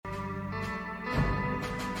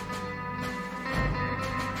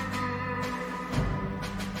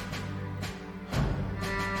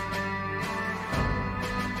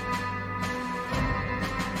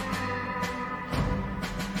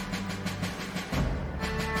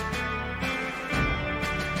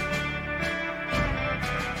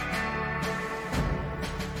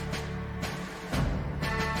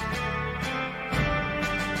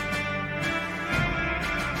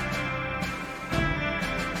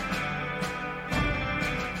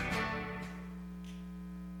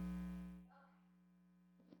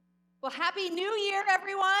Happy New Year,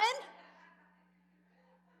 everyone.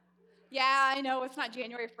 Yeah, I know it's not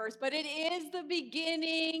January 1st, but it is the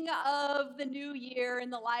beginning of the new year in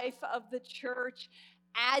the life of the church.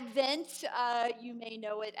 Advent, you may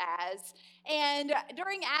know it as. And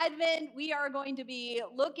during Advent, we are going to be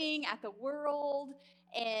looking at the world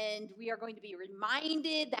and we are going to be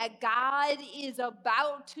reminded that God is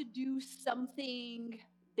about to do something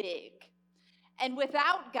big. And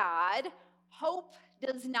without God, hope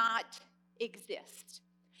does not exist.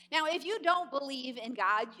 Now, if you don't believe in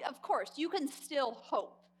God, of course, you can still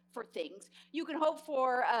hope for things. You can hope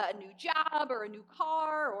for a new job or a new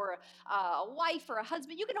car or a wife or a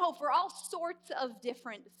husband. You can hope for all sorts of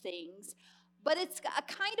different things, but it's a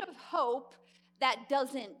kind of hope that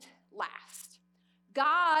doesn't last.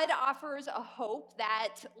 God offers a hope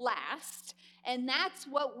that lasts, and that's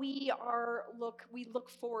what we look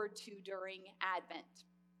forward to during Advent.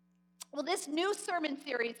 Well, this new sermon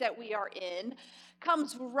series that we are in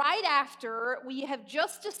comes right after we have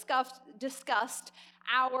just discussed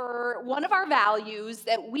one of our values,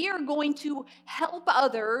 that we are going to help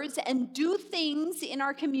others and do things in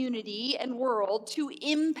our community and world to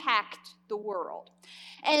impact the world.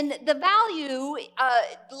 And the value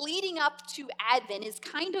leading up to Advent is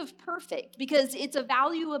kind of perfect because it's a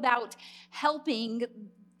value about helping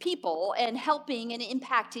people and helping and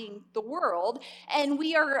impacting the world. And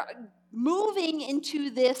we are moving into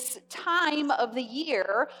this time of the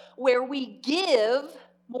year where we give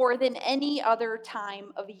more than any other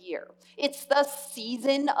time of year. It's the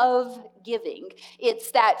season of giving.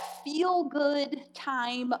 It's that feel-good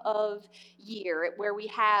time of year where we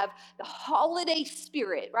have the holiday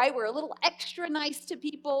spirit, right? We're a little extra nice to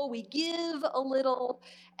people. We give a little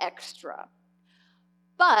extra.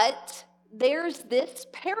 But there's this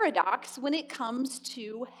paradox when it comes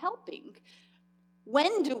to helping.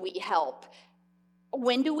 When do we help?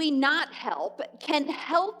 When do we not help? Can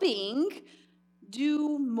helping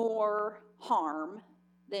do more harm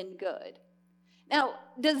than good? Now,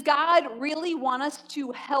 does God really want us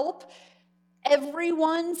to help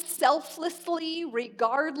everyone selflessly,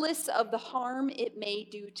 regardless of the harm it may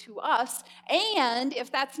do to us? And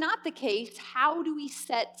if that's not the case, how do we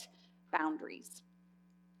set boundaries?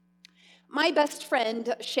 My best friend,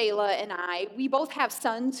 Shayla, and we both have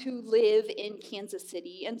sons who live in Kansas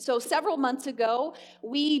City. And so several months ago,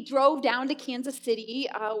 we drove down to Kansas City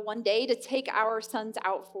one day to take our sons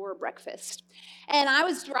out for breakfast. And I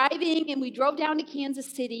was driving, and we drove down to Kansas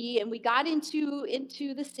City, and we got into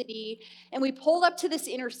the city, and we pulled up to this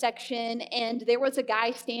intersection, and there was a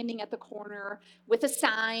guy standing at the corner with a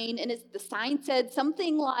sign, and the sign said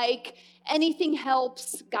something like, "Anything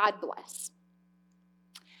helps, God bless."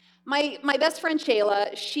 My best friend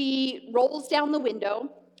Shayla, she rolls down the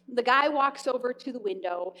window. The guy walks over to the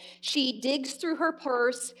window. She digs through her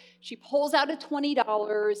purse. She pulls out a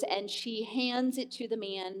 $20 and she hands it to the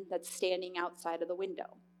man that's standing outside of the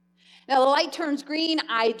window. Now the light turns green.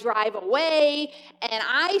 I drive away and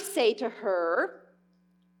I say to her,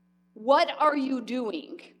 "What are you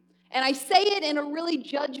doing?" And I say it in a really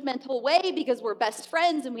judgmental way because we're best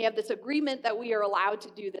friends and we have this agreement that we are allowed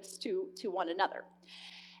to do this to one another.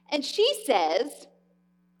 And she says,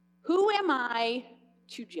 "Who am I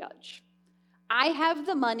to judge? I have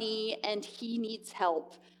the money and he needs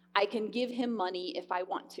help. I can give him money if I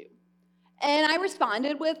want to." And I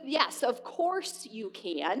responded with, "Yes, of course you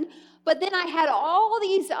can." But then I had all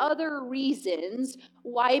these other reasons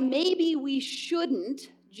why maybe we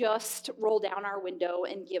shouldn't just roll down our window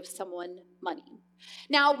and give someone money.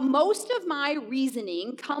 Now, most of my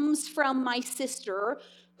reasoning comes from my sister,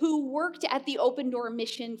 who worked at the Open Door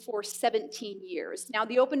Mission for 17 years. Now,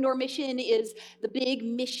 the Open Door Mission is the big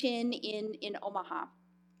mission in Omaha.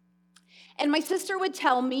 And my sister would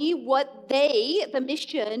tell me what the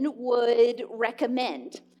mission, would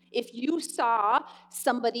recommend. If you saw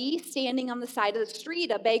somebody standing on the side of the street,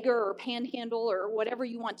 a beggar or panhandle or whatever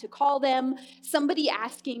you want to call them, somebody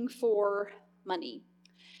asking for money.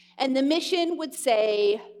 And the mission would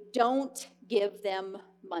say, "Don't give them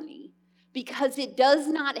money, because it does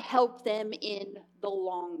not help them in the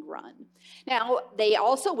long run." Now, they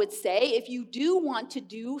also would say, if you do want to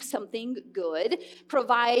do something good,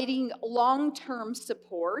 providing long-term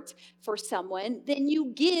support for someone, then you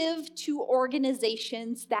give to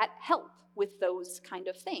organizations that help with those kind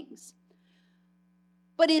of things.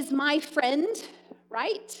 But is my friend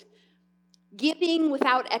right? Giving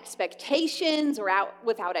without expectations or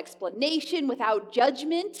without explanation, without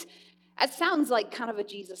judgment? That sounds like kind of a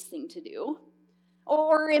Jesus thing to do.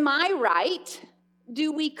 Or am I right?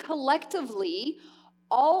 Do we collectively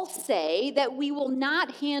all say that we will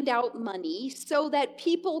not hand out money so that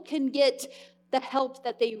people can get the help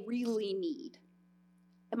that they really need.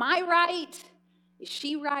 Am I right? Is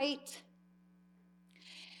she right?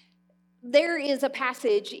 There is a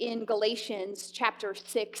passage in Galatians chapter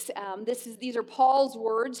 6. These are Paul's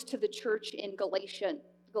words to the church in Galatia,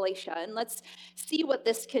 and let's see what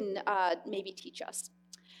this can maybe teach us.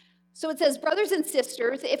 So it says, brothers and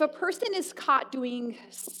sisters, if a person is caught doing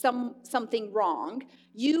something wrong,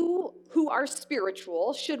 you who are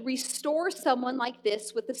spiritual should restore someone like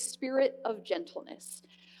this with the spirit of gentleness.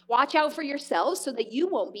 Watch out for yourselves so that you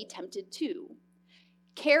won't be tempted too.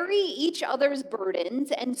 Carry each other's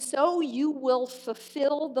burdens, and so you will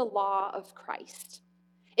fulfill the law of Christ.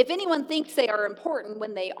 If anyone thinks they are important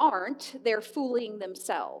when they aren't, they're fooling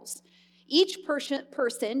themselves. Each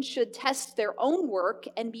person should test their own work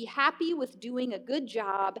and be happy with doing a good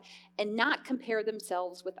job and not compare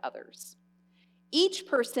themselves with others. Each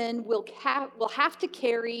person will have to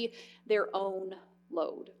carry their own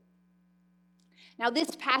load. Now,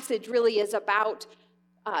 this passage really is about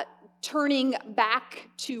turning back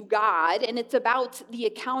to God, and it's about the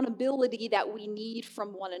accountability that we need from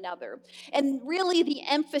one another. And really, the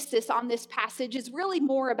emphasis on this passage is really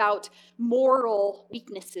more about moral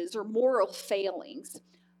weaknesses or moral failings.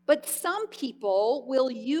 But some people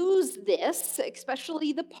will use this,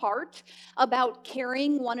 especially the part about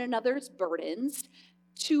carrying one another's burdens,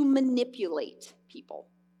 to manipulate people.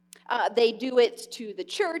 They do it to the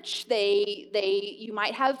church. You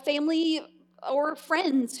might have family or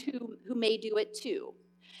friends who may do it too.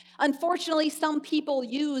 Unfortunately, some people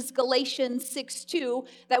use Galatians 6:2,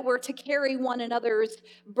 that we're to carry one another's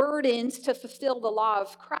burdens to fulfill the law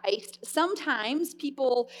of Christ. Sometimes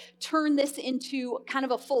people turn this into kind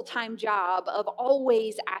of a full-time job of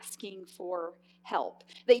always asking for help.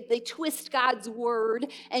 They twist God's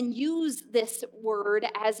word and use this word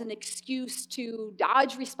as an excuse to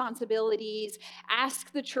dodge responsibilities,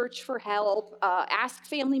 ask the church for help, ask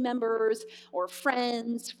family members or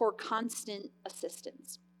friends for constant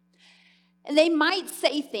assistance. And they might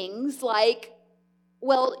say things like,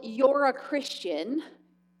 well, you're a Christian,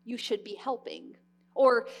 you should be helping.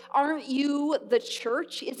 Or, aren't you the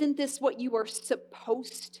church? Isn't this what you are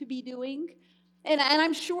supposed to be doing? And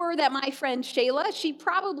I'm sure that my friend Shayla, she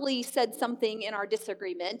probably said something in our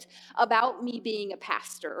disagreement about me being a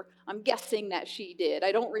pastor. I'm guessing that she did.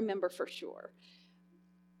 I don't remember for sure.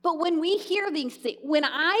 But when I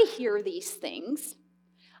hear these things,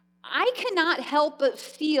 I cannot help but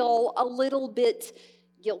feel a little bit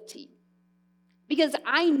guilty, because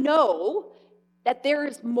I know that there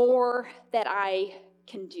is more that I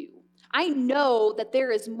can do. I know that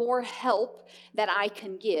there is more help that I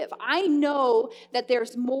can give. I know that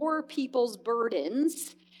there's more people's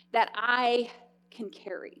burdens that I can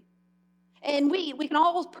carry. And we can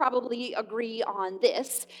all probably agree on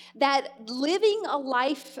this, that living a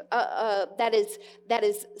life that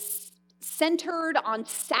is centered on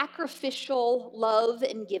sacrificial love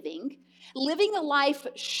and giving, living a life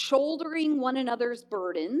shouldering one another's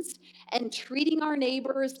burdens and treating our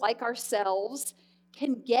neighbors like ourselves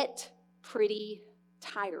can get pretty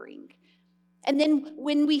tiring. And then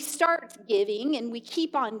when we start giving and we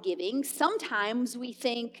keep on giving, sometimes we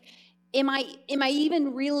think, am I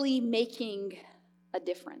even really making a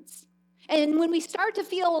difference? And when we start to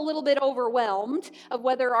feel a little bit overwhelmed of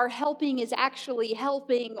whether our helping is actually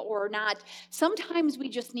helping or not, sometimes we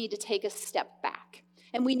just need to take a step back.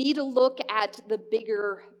 And we need to look at the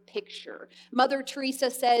bigger picture. Mother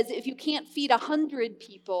Teresa says, if you can't feed 100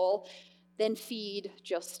 people, then feed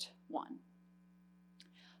just one.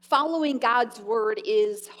 Following God's word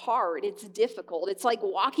is hard. It's difficult. It's like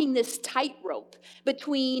walking this tightrope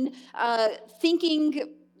between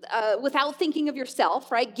thinking without thinking of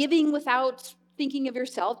yourself, right? Giving without thinking of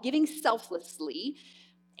yourself, giving selflessly,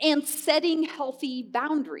 and setting healthy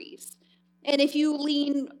boundaries. And if you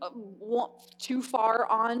lean too far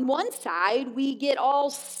on one side, we get all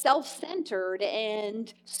self-centered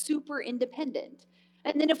and super independent.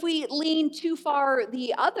 And then if we lean too far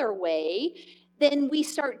the other way, then we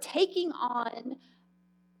start taking on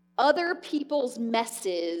other people's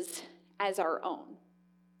messes as our own.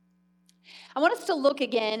 I want us to look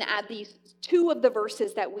again at these two of the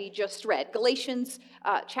verses that we just read, Galatians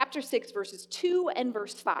chapter 6, verses 2 and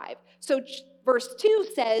verse 5. So verse 2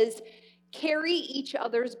 says, carry each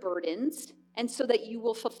other's burdens, and so that you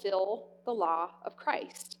will fulfill the law of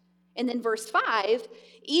Christ. And then verse 5,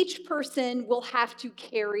 each person will have to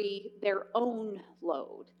carry their own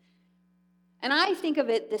load. And I think of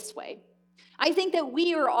it this way. I think that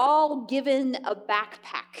we are all given a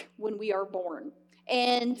backpack when we are born.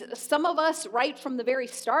 And some of us, right from the very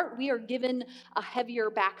start, we are given a heavier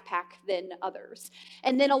backpack than others.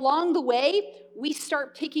 And then along the way, we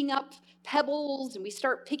start picking up pebbles and we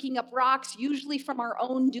start picking up rocks, usually from our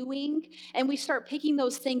own doing. And we start picking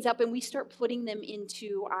those things up and we start putting them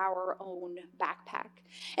into our own backpack.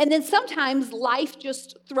 And then sometimes life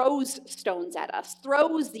just throws stones at us,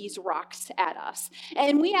 throws these rocks at us.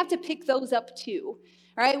 And we have to pick those up too.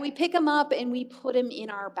 Right? We pick them up and we put them in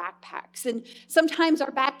our backpacks. And sometimes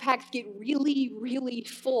our backpacks get really, really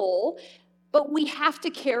full, but we have to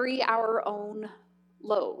carry our own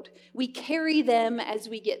load. We carry them as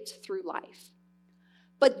we get through life.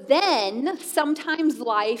 But then sometimes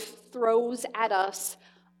life throws at us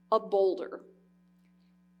a boulder.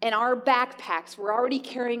 And our backpacks, we're already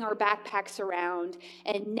carrying our backpacks around,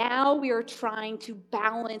 and now we are trying to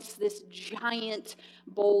balance this giant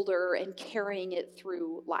boulder and carrying it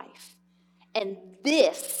through life. And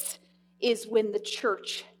this is when the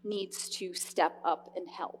church needs to step up and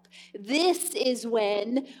help. This is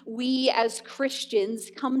when we as Christians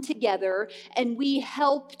come together and we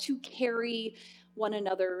help to carry one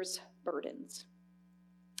another's burdens.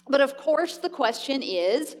 But of course, the question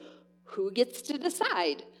is, who gets to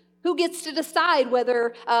decide? Who gets to decide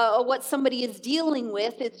whether what somebody is dealing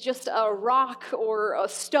with is just a rock or a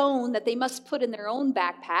stone that they must put in their own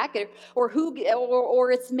backpack,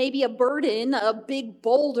 or it's maybe a burden, a big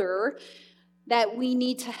boulder that we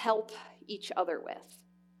need to help each other with?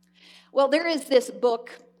 Well, there is this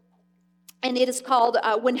book, and it is called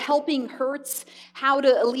When Helping Hurts: How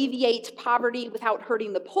to Alleviate Poverty Without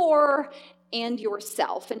Hurting the Poor and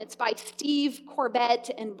Yourself. And it's by Steve Corbett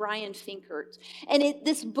and Brian Finkert. And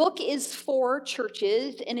this book is for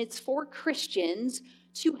churches and it's for Christians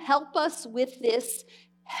to help us with this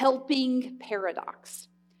helping paradox.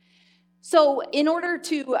 So in order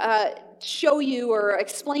to show you or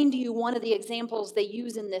explain to you one of the examples they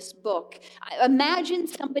use in this book, imagine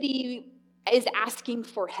somebody is asking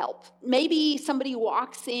for help. Maybe somebody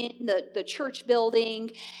walks in the church building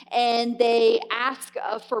and they ask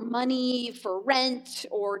for money for rent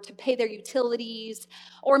or to pay their utilities.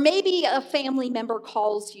 Or maybe a family member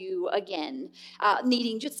calls you again,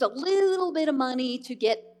 needing just a little bit of money to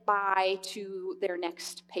get by to their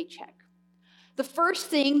next paycheck. The first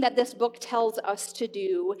thing that this book tells us to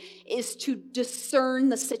do is to discern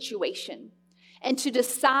the situation and to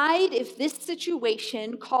decide if this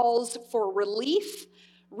situation calls for relief,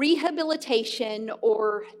 rehabilitation,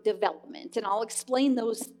 or development. And I'll explain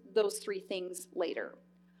those three things later.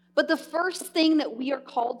 But the first thing that we are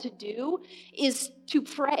called to do is to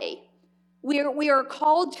pray. We are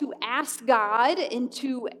called to ask God and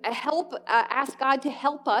to ask God to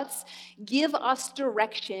help us, give us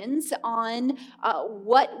directions on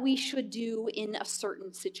what we should do in a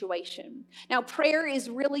certain situation. Now, prayer is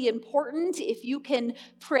really important. If you can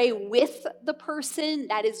pray with the person,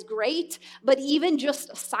 that is great. But even just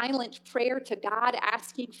a silent prayer to God,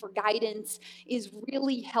 asking for guidance, is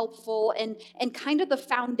really helpful and kind of the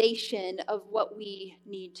foundation of what we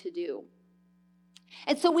need to do.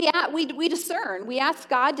 And so we discern. We ask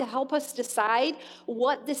God to help us decide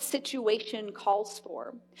what this situation calls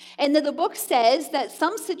for. And then the book says that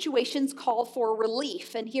some situations call for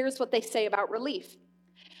relief. And here's what they say about relief.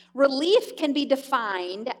 Relief can be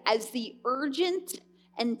defined as the urgent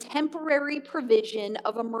and temporary provision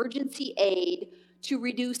of emergency aid to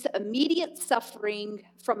reduce immediate suffering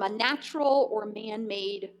from a natural or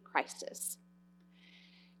man-made crisis.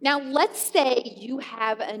 Now, let's say you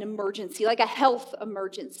have an emergency, like a health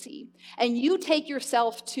emergency, and you take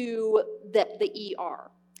yourself to the ER.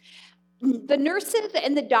 The nurses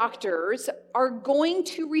and the doctors are going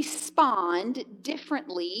to respond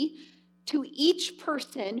differently to each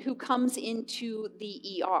person who comes into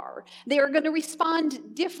the ER. They are going to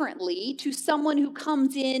respond differently to someone who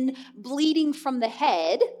comes in bleeding from the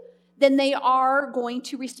head than they are going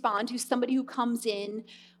to respond to somebody who comes in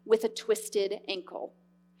with a twisted ankle.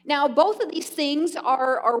 Now, both of these things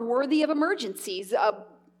are worthy of emergencies.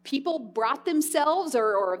 People brought themselves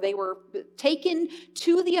or they were taken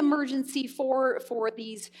to the emergency for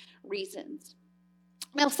these reasons.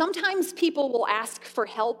 Now, sometimes people will ask for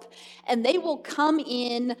help and they will come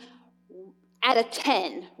in at a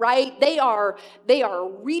 10, right? They are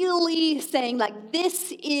really saying like,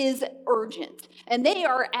 this is urgent. And they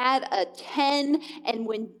are at a 10. And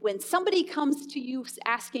when somebody comes to you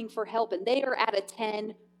asking for help and they are at a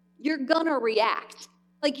 10, you're gonna react.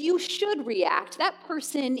 Like you should react. That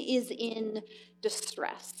person is in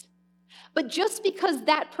distress. But just because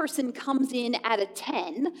that person comes in at a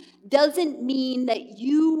 10 doesn't mean that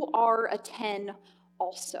you are a 10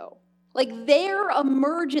 also. Like their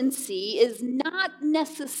emergency is not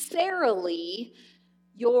necessarily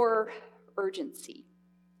your urgency.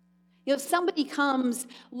 If somebody comes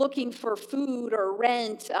looking for food or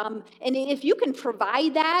rent, and if you can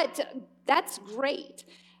provide that, that's great.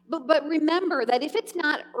 But remember that if it's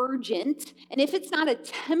not urgent and if it's not a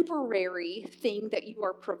temporary thing that you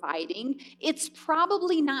are providing, it's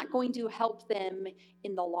probably not going to help them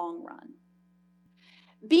in the long run.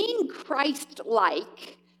 Being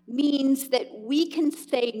Christ-like means that we can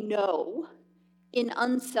say no in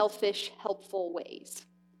unselfish, helpful ways.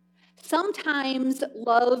 Sometimes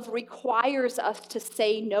love requires us to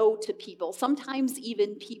say no to people, sometimes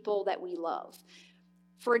even people that we love.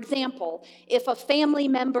 For example, if a family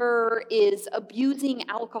member is abusing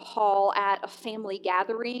alcohol at a family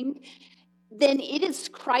gathering, then it is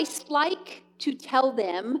Christ-like to tell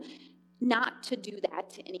them not to do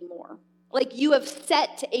that anymore. Like, you have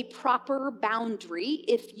set a proper boundary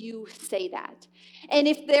if you say that. And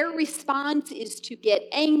if their response is to get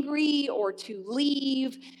angry or to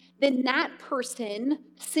leave, then that person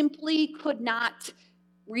simply could not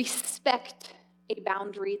respect a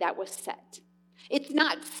boundary that was set. It's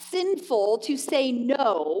not sinful to say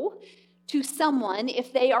no to someone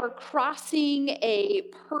if they are crossing a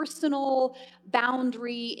personal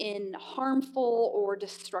boundary in harmful or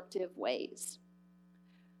destructive ways.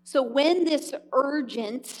 So when this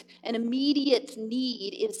urgent and immediate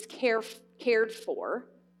need is cared for,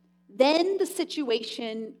 then the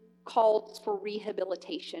situation calls for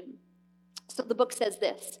rehabilitation. So the book says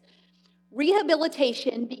this: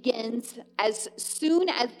 rehabilitation begins as soon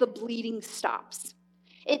as the bleeding stops.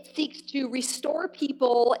 It seeks to restore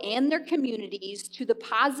people and their communities to the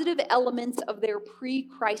positive elements of their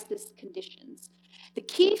pre-crisis conditions. The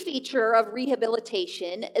key feature of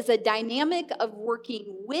rehabilitation is a dynamic of working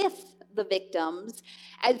with the victims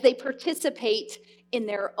as they participate in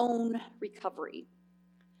their own recovery.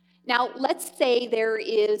 Now, let's say there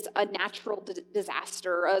is a natural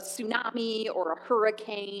disaster, a tsunami or a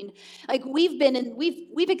hurricane. Like,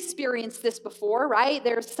 we've experienced this before, right?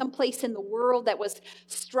 There's some place in the world that was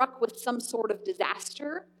struck with some sort of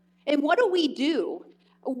disaster. And what do?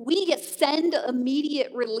 We send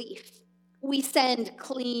immediate relief. We send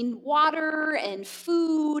clean water and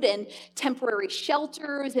food and temporary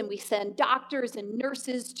shelters, and we send doctors and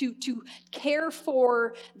nurses to care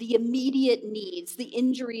for the immediate needs, the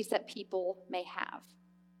injuries that people may have.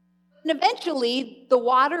 And eventually, the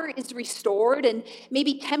water is restored, and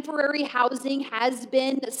maybe temporary housing has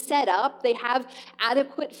been set up. They have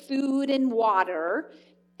adequate food and water,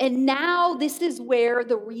 and now this is where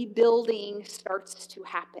the rebuilding starts to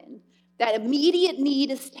happen. That immediate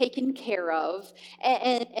need is taken care of,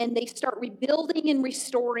 and they start rebuilding and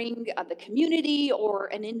restoring the community or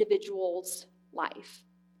an individual's life.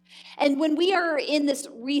 And when we are in this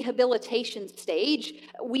rehabilitation stage,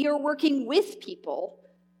 we are working with people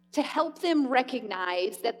to help them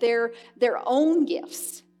recognize that their own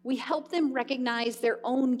gifts. We help them recognize their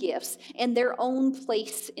own gifts and their own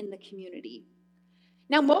place in the community.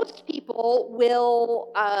 Now, most people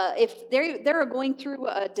will, if they're going through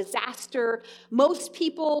a disaster, most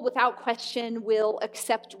people, without question, will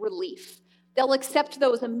accept relief. They'll accept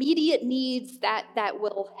those immediate needs that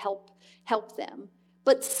will help them.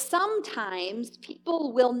 But sometimes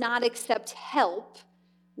people will not accept help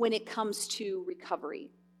when it comes to recovery.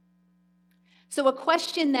 So a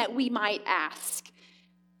question that we might ask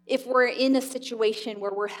if we're in a situation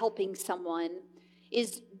where we're helping someone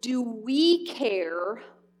is, do we care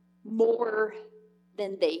more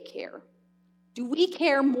than they care? Do we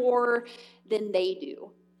care more than they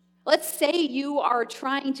do? Let's say you are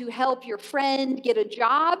trying to help your friend get a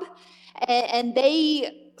job, and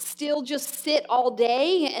they still just sit all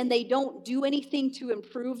day and they don't do anything to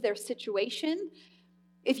improve their situation.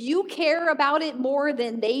 If you care about it more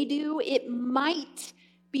than they do, it might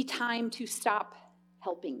be time to stop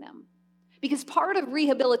helping them. Because part of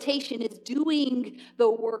rehabilitation is doing the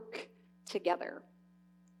work together.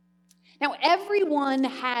 Now, everyone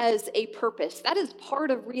has a purpose. That is part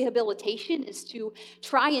of rehabilitation, is to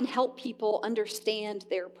try and help people understand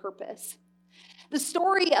their purpose. The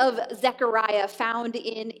story of Zechariah found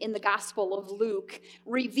in the Gospel of Luke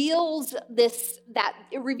reveals that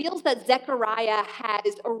Zechariah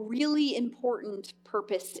has a really important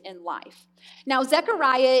purpose in life. Now,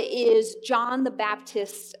 Zechariah is John the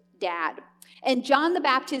Baptist's dad. And John the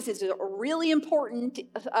Baptist is a really important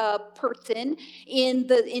person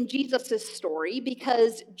in Jesus' story,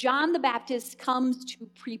 because John the Baptist comes to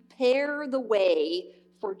prepare the way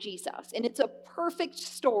for Jesus. And it's a perfect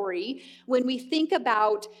story when we think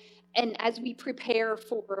about and as we prepare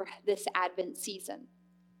for this Advent season.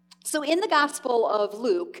 So in the Gospel of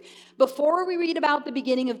Luke, before we read about the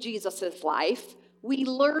beginning of Jesus' life, we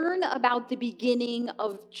learn about the beginning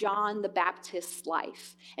of John the Baptist's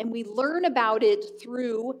life. And we learn about it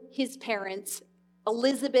through his parents,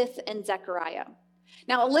 Elizabeth and Zechariah.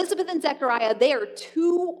 Now, Elizabeth and Zechariah, they are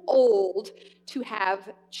too old to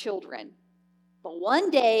have children. But one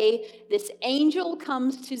day, this angel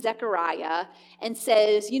comes to Zechariah and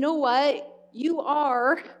says, you know what? You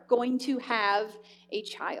are going to have a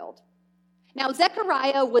child. Now,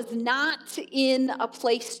 Zechariah was not in a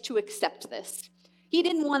place to accept this. He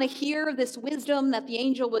didn't want to hear this wisdom that the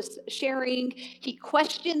angel was sharing. He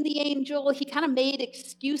questioned the angel. He kind of made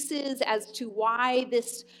excuses as to why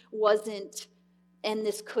this wasn't and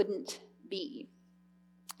this couldn't be.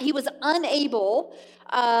 He was unable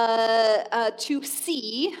to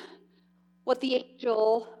see what the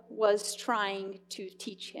angel was trying to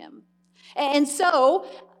teach him. And so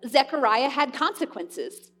Zechariah had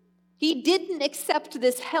consequences. He didn't accept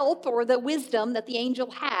this help or the wisdom that the angel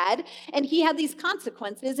had, and he had these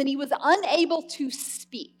consequences, and he was unable to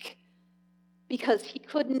speak because he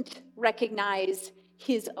couldn't recognize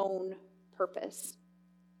his own purpose.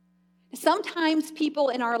 Sometimes people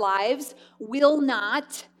in our lives will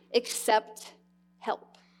not accept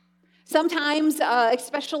help. Sometimes,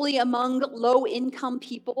 especially among low-income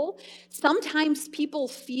people, sometimes people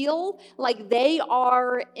feel like they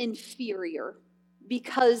are inferior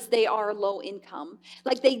because they are low income.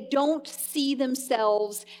 Like they don't see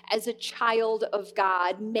themselves as a child of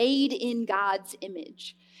God, made in God's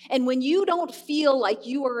image. And when you don't feel like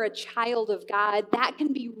you are a child of God, that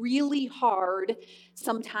can be really hard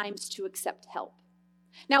sometimes to accept help.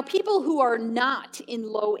 Now, people who are not in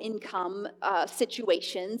low income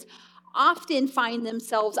situations often find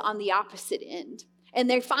themselves on the opposite end. And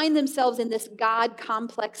they find themselves in this God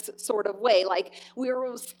complex sort of way, like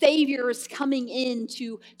we're saviors coming in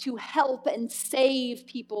to help and save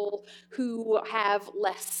people who have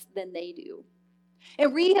less than they do.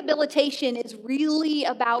 And rehabilitation is really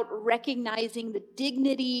about recognizing the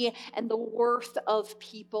dignity and the worth of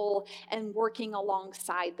people and working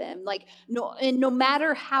alongside them. Like, no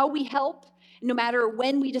matter how we help, no matter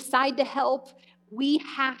when we decide to help, we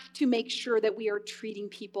have to make sure that we are treating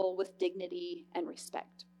people with dignity and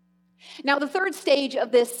respect. Now, the third stage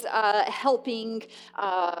of this helping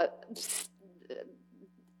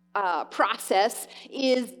process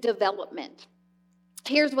is development.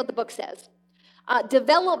 Here's what the book says.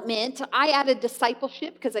 Development, I added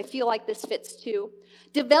discipleship because I feel like this fits too.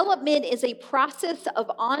 Development is a process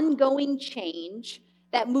of ongoing change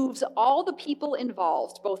that moves all the people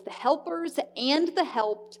involved, both the helpers and the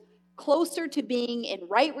helped, closer to being in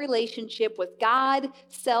right relationship with God,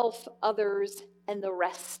 self, others, and the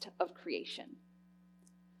rest of creation.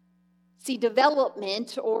 See,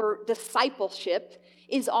 development or discipleship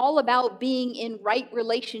is all about being in right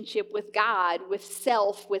relationship with God, with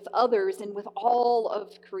self, with others, and with all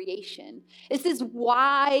of creation. This is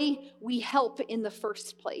why we help in the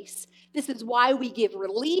first place. This is why we give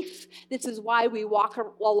relief. This is why we walk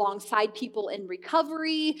alongside people in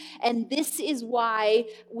recovery. And this is why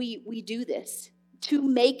we do this, to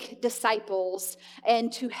make disciples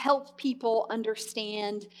and to help people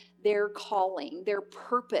understand their calling, their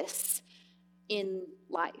purpose in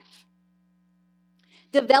life.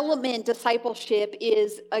 Development, discipleship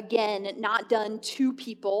is, again, not done to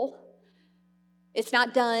people. It's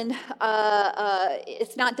not done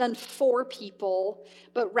for people,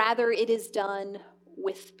 but rather it is done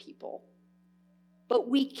with people. But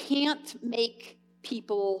we can't make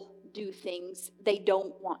people do things they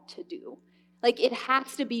don't want to do. Like, it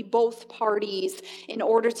has to be both parties in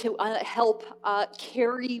order to help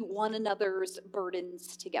carry one another's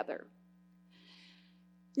burdens together.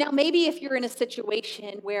 Now, maybe if you're in a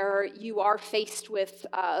situation where you are faced with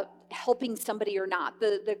helping somebody or not,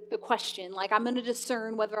 the question, like, I'm going to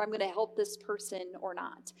discern whether I'm going to help this person or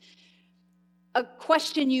not. A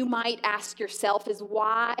question you might ask yourself is,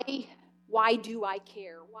 why do I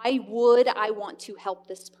care? Why would I want to help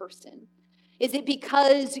this person? Is it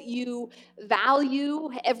because you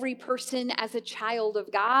value every person as a child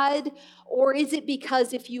of God? Or is it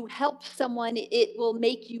because if you help someone, it will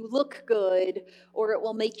make you look good or it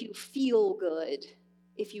will make you feel good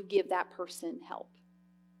if you give that person help?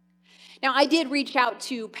 Now, I did reach out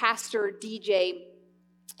to Pastor DJ.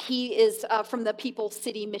 He is from the People's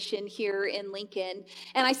City Mission here in Lincoln.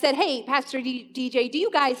 And I said, hey, Pastor DJ, do you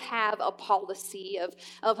guys have a policy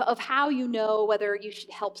of how you know whether you should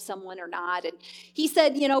help someone or not? And he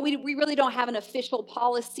said, we really don't have an official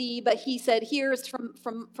policy, but he said, here's from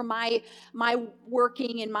my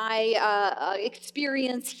working and my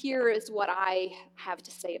experience, here is what I have to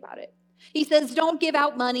say about it. He says, don't give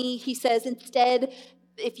out money. He says, instead,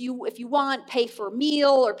 if you want, pay for a meal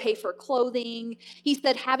or pay for clothing. He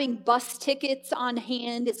said having bus tickets on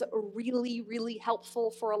hand is really, really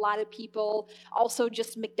helpful for a lot of people. Also,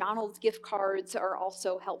 just McDonald's gift cards are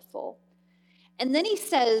also helpful. And then he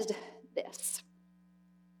says this.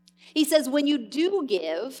 He says, when you do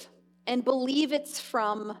give and believe it's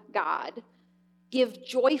from God, give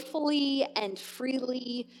joyfully and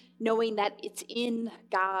freely, knowing that it's in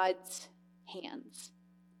God's hands.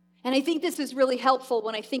 And I think this is really helpful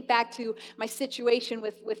when I think back to my situation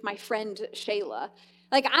with my friend Shayla.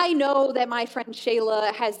 Like, I know that my friend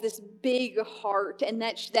Shayla has this big heart, and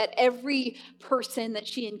that every person that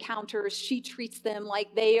she encounters, she treats them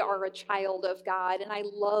like they are a child of God, and I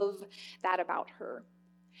love that about her.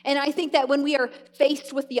 And I think that when we are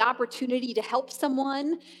faced with the opportunity to help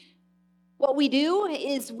someone, what we do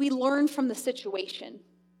is we learn from the situation.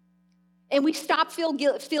 And we stop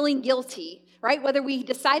feeling guilty, right? Whether we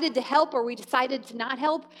decided to help or we decided to not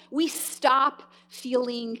help, we stop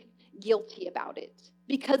feeling guilty about it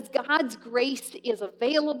because God's grace is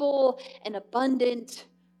available and abundant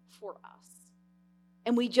for us.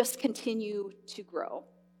 And we just continue to grow.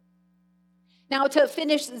 Now, to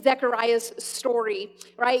finish Zechariah's story,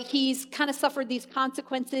 right? He's kind of suffered these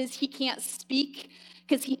consequences. He can't speak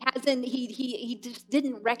because he just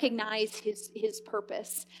didn't recognize his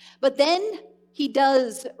purpose. But then he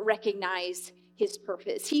does recognize his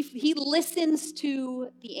purpose. He listens to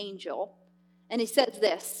the angel, and he says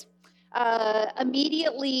this.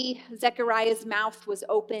 Immediately, Zechariah's mouth was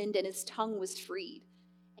opened and his tongue was freed.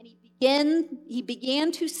 And he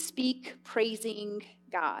began to speak, praising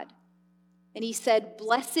God. And he said,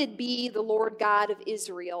 "Blessed be the Lord God of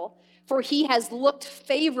Israel, for he has looked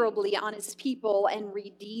favorably on his people and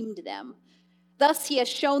redeemed them. Thus he has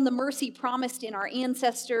shown the mercy promised in our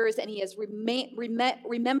ancestors, and he has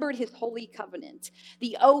remembered his holy covenant,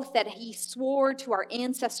 the oath that he swore to our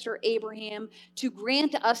ancestor Abraham, to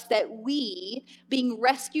grant us that we, being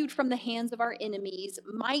rescued from the hands of our enemies,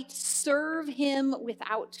 might serve him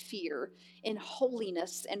without fear, in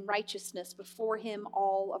holiness and righteousness before him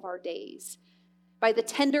all of our days. By the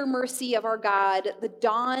tender mercy of our God, the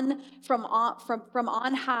dawn from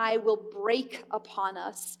on high will break upon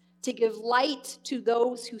us, to give light to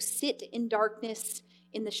those who sit in darkness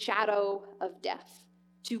in the shadow of death,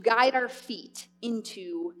 to guide our feet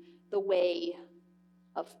into the way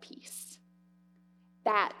of peace."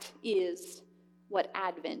 That is what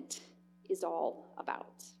Advent is all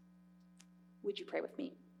about. Would you pray with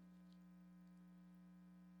me?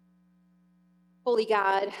 Holy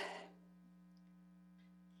God,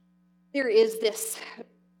 there is this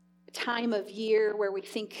time of year where we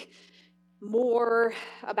think more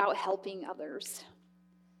about helping others.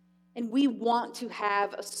 And we want to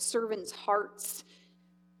have a servant's hearts.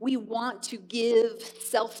 We want to give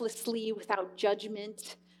selflessly without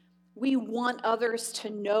judgment. We want others to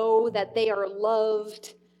know that they are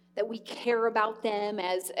loved, that we care about them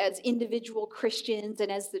as individual Christians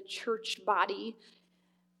and as the church body.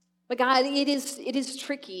 But God, it is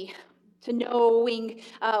tricky to knowing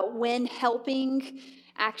when helping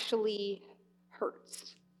actually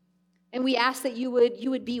hurts. And we ask that you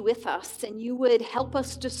would be with us and you would help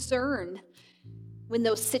us discern when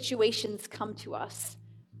those situations come to us.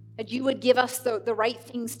 That you would give us the right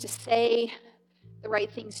things to say, the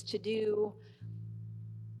right things to do.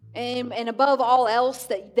 And above all else,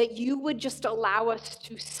 that you would just allow us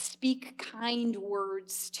to speak kind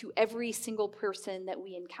words to every single person that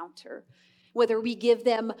we encounter. Whether we give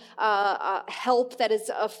them help that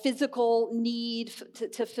is a physical need,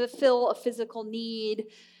 to fulfill a physical need,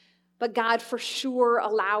 but God, for sure,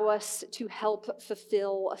 allow us to help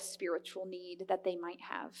fulfill a spiritual need that they might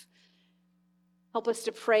have. Help us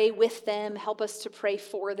to pray with them. Help us to pray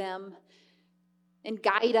for them. And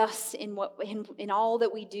guide us in all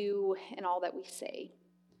that we do and all that we say.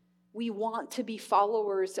 We want to be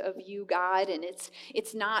followers of you, God, and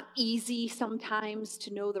it's not easy sometimes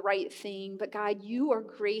to know the right thing, but God, you are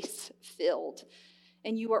grace-filled,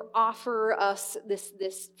 and you offer us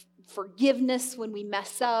this forgiveness when we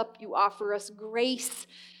mess up. You offer us grace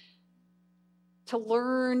to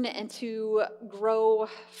learn and to grow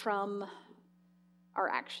from our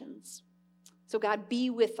actions. So God, be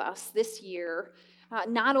with us this year,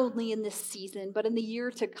 not only in this season, but in the year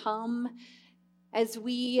to come, as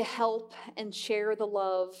we help and share the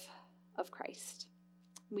love of Christ.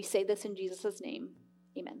 We say this in Jesus' name.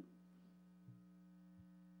 Amen.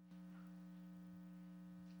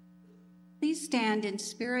 Please stand in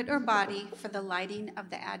spirit or body for the lighting of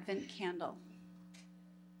the Advent candle.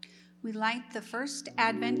 We light the first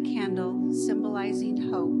Advent candle, symbolizing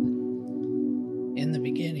hope. In the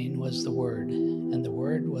beginning was the Word, and the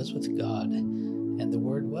Word was with God, and the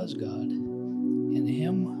Word was God. In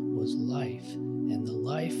him was life, and the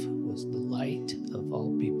life was the light of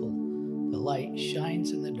all people. The light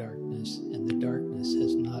shines in the darkness, and the darkness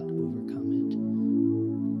has not overcome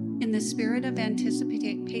it. In the spirit of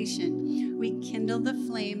anticipation, we kindle the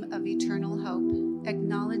flame of eternal hope,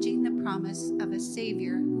 acknowledging the promise of a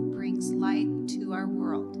Savior who brings light to our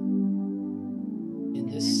world. In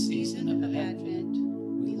this season of Advent,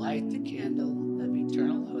 we light the candle of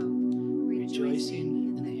eternal hope,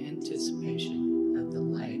 rejoicing in the anticipation